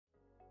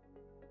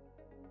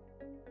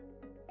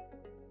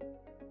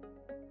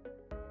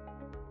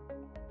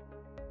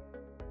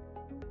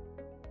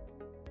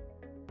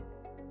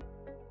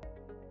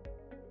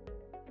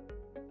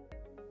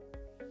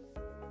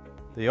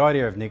The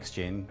idea of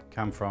NextGen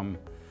come from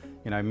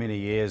many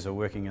years of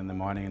working in the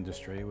mining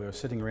industry. We were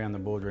sitting around the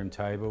boardroom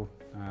table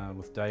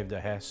with Dave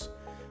DeHaas,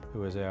 who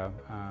was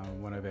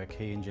one of our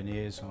key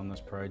engineers on this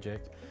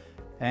project,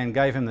 and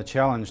gave him the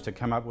challenge to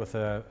come up with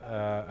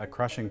a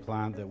crushing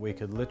plant that we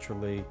could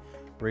literally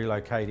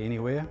relocate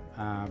anywhere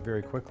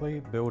very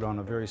quickly, build on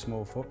a very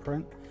small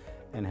footprint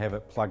and have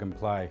it plug and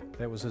play.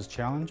 That was his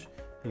challenge.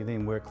 He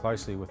then worked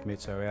closely with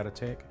Metso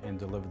Outotec and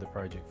delivered the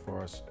project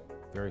for us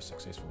very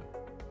successfully.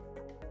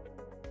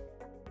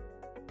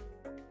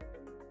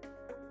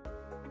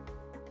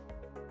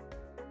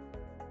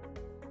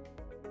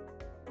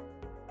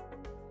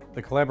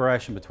 The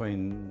collaboration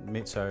between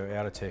Metso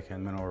Outotec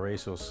and Mineral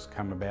Resources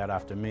come about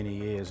after many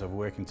years of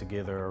working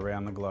together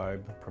around the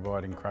globe,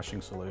 providing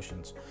crushing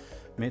solutions.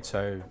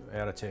 Metso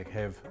Outotec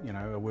have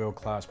a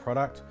world-class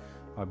product.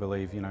 I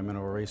believe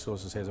Mineral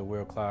Resources has a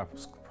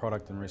world-class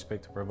product in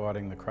respect to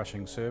providing the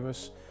crushing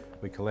service.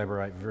 We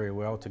collaborate very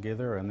well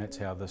together, and that's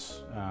how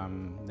this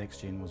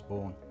NextGen was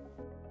born.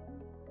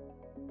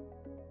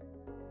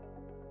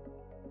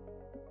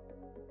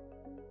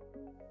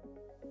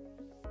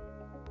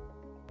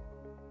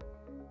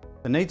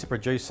 The need to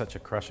produce such a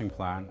crushing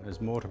plant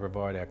is more to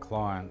provide our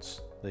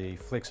clients the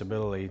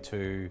flexibility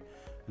to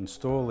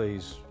install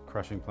these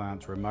crushing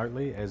plants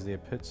remotely as their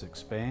pits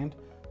expand.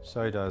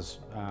 So does,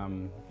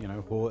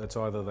 it's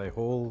either they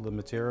haul the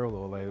material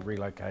or they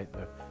relocate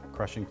the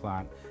crushing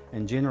plant.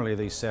 And generally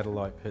these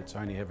satellite pits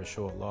only have a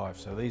short life,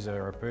 so these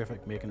are a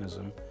perfect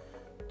mechanism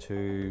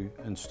to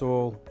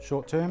install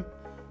short term,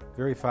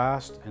 very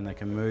fast, and they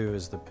can move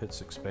as the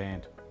pits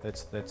expand.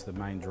 That's the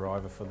main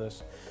driver for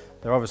this.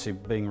 They're obviously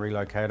being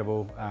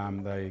relocatable.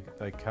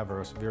 They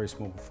cover a very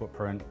small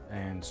footprint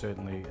and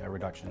certainly a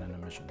reduction in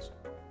emissions.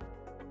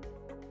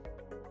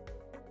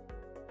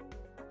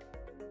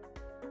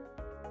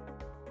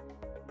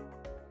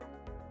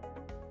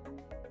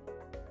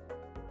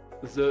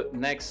 The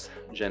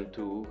NextGen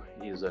 2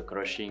 is a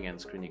crushing and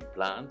screening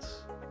plant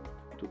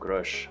to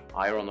crush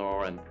iron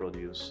ore and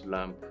produce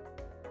lump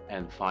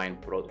and fine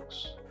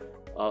products.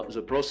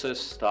 The process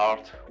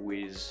starts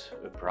with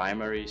a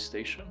primary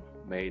station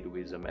made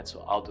with a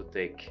Metso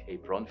Outotec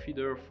apron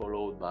feeder,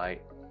 followed by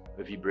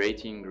a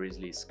vibrating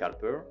grizzly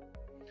scalper.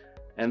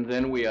 And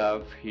then we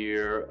have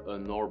here a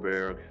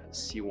Norberg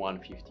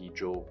C150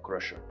 jaw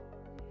crusher.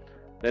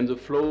 Then the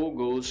flow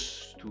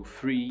goes to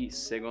 3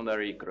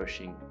 secondary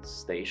crushing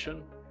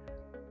stations.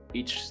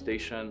 Each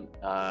station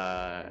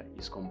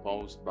is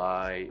composed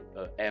by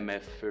a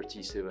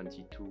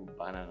MF3072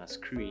 banana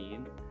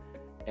screen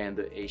and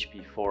the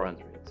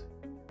HP400.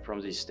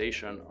 From this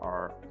station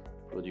are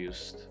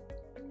produced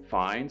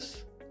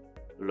fines,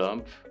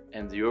 lump,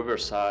 and the other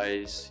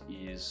size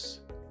is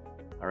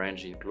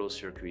arranged in closed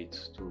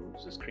circuit to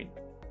the screen.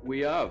 We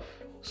have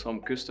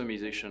some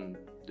customization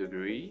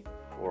degree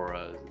for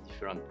the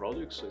different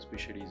products,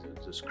 especially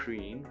the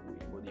screen.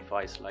 We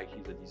modify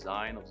slightly the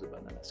design of the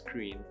banana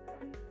screen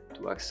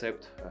to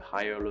accept a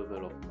higher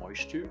level of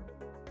moisture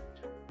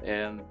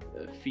and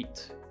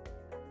fit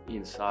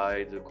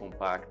inside the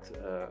compact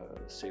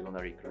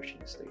secondary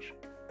crushing station.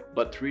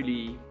 But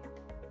really,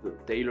 the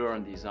tailor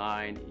and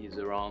design is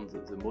around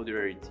the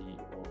modularity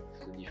of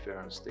the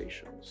different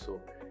stations.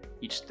 So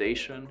each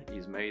station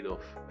is made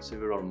of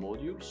several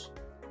modules.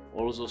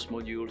 All those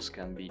modules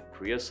can be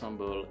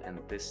pre-assembled and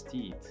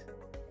tested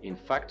in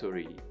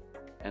factory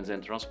and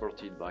then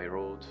transported by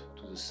road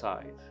to the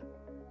site.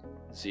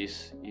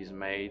 This is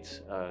made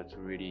to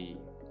really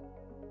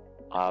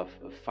have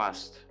a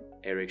fast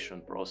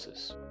erection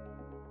process.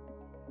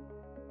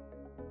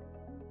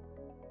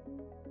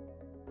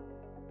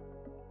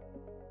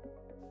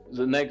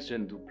 The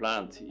NextGen 2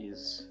 plant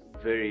is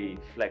very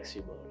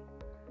flexible.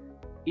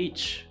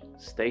 Each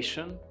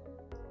station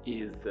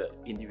is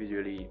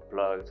individually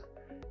plugged,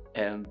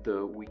 and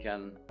we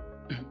can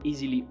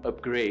easily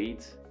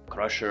upgrade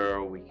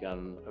crusher, we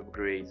can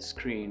upgrade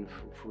screen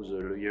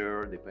through the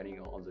year depending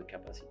on the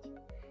capacity.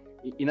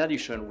 In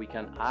addition, we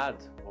can add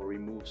or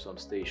remove some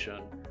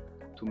station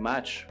to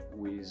match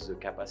with the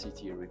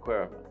capacity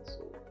requirements.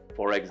 So,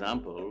 for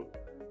example,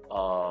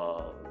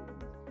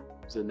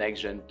 the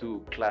NextGen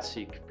 2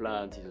 classic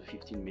plant is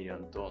 15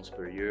 million tons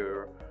per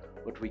year,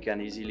 but we can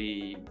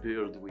easily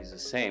build with the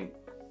same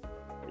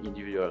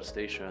individual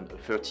station a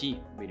 30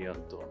 million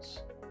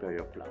tons per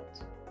year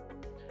plant.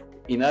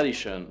 In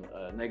addition,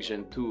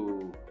 NextGen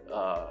 2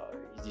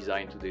 is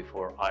designed today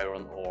for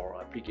iron ore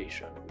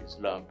application with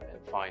lump and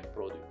fine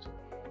product.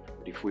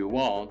 But if we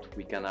want,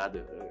 we can add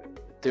a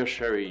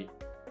tertiary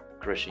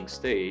crushing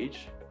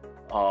stage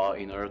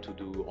in order to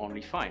do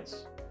only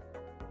fines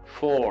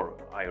for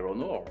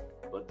iron ore,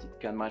 but it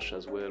can match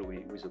as well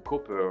with a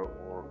copper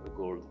or a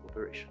gold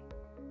operation.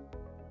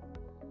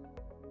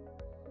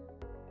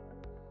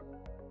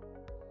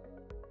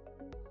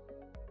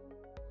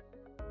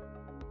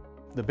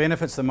 The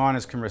benefits the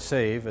miners can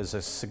receive is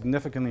a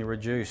significantly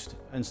reduced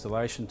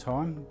installation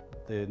time.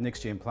 The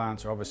NextGen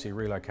plants are obviously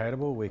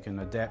relocatable. We can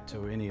adapt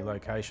to any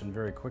location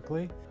very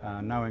quickly.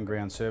 No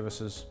in-ground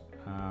services,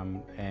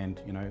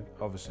 and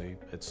obviously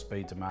it's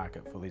speed to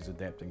market for these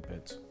adapting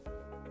pits.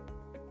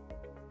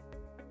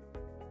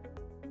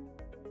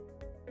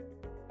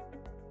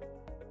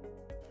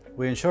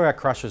 We ensure our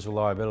crushers'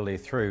 reliability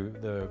through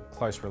the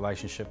close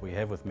relationship we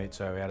have with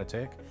Metso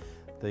Outotec.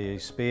 The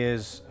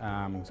spares,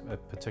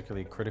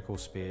 particularly critical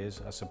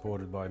spares, are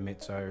supported by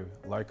Metso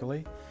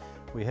locally.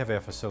 We have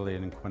our facility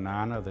in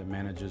Kwinana that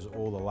manages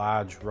all the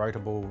large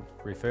rotable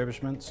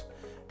refurbishments,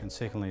 and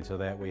secondly to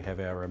that we have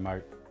our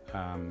remote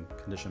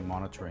condition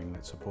monitoring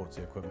that supports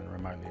the equipment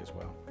remotely as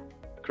well.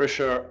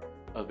 Crusher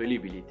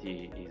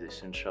availability is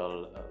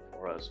essential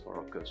for us, for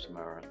our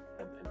customer,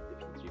 and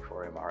definitely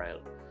for MRL.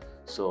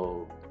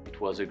 So it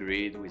was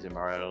agreed with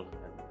MRL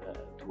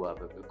to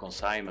have a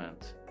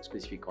consignment, a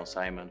specific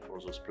consignment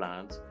for those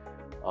plants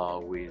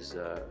with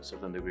a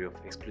certain degree of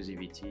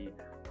exclusivity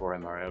for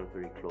MRL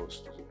very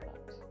close to the plant.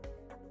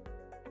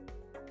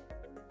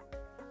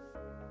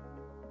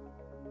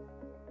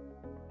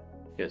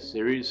 Yes,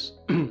 there is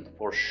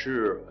for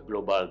sure a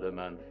global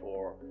demand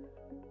for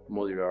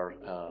modular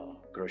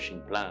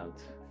crushing plant.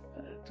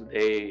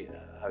 Today,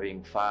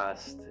 having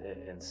fast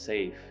and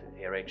safe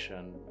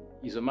erection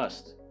is a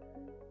must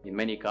in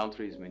many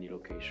countries, many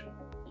locations.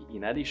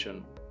 In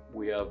addition,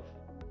 we have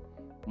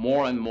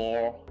more and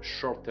more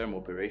short-term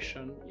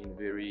operation in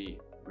very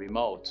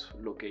remote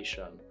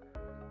location.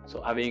 So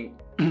having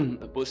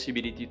a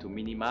possibility to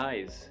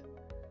minimize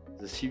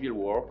the civil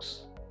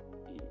works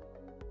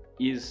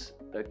is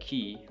a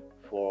key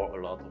for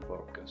a lot of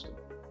our customers.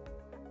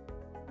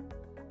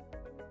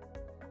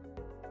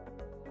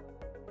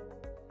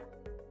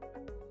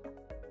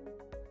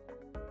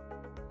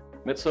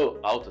 Metso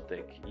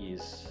Outotec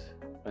is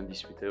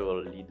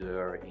undisputable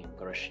leader in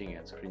crushing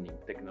and screening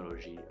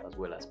technology as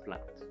well as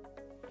plant.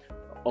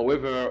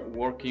 However,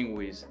 working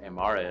with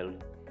MRL,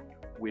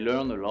 we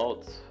learn a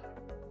lot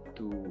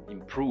to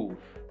improve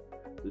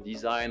the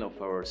design of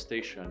our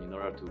station in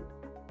order to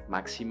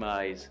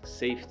maximize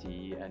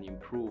safety and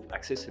improve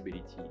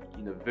accessibility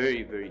in a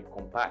very, very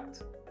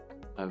compact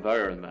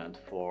environment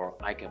for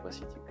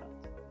high-capacity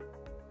plants.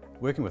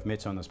 Working with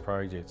Metso on this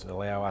project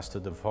allows us to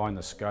define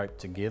the scope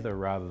together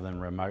rather than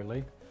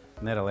remotely,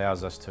 and that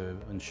allows us to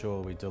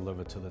ensure we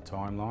deliver to the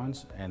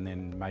timelines and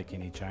then make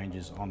any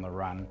changes on the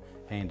run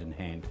hand in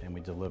hand, and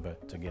we deliver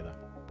together.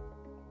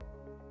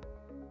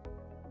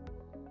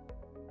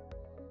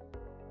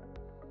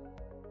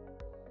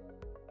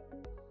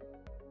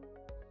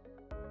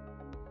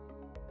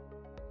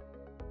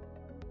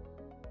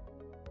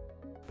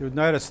 You would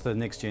notice the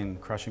next-gen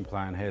crushing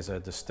plant has a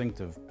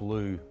distinctive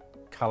blue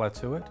colour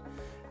to it,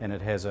 and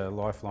it has a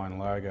Lifeline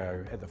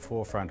logo at the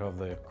forefront of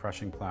the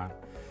crushing plant.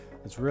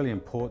 It's really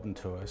important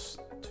to us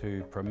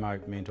to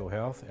promote mental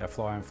health. Our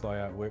fly-in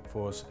fly-out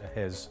workforce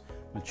has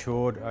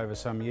matured over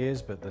some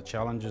years, but the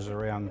challenges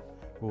around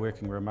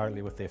working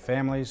remotely with their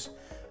families,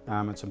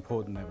 it's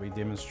important that we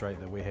demonstrate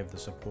that we have the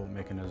support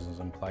mechanisms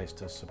in place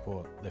to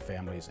support their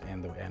families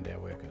and our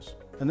workers.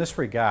 In this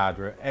regard,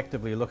 we're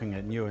actively looking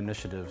at new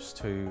initiatives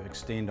to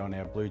extend on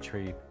our Blue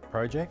Tree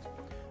project.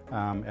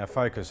 Our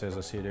focus, as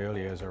I said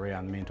earlier, is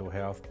around mental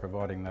health,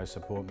 providing those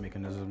support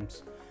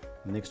mechanisms.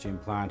 The next-gen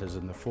plant is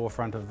in the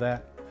forefront of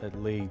that. It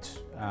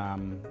leads,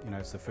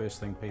 it's the first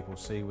thing people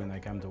see when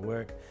they come to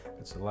work.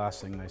 It's the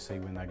last thing they see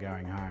when they're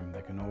going home.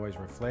 They can always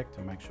reflect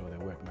and make sure their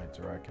workmates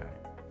are okay.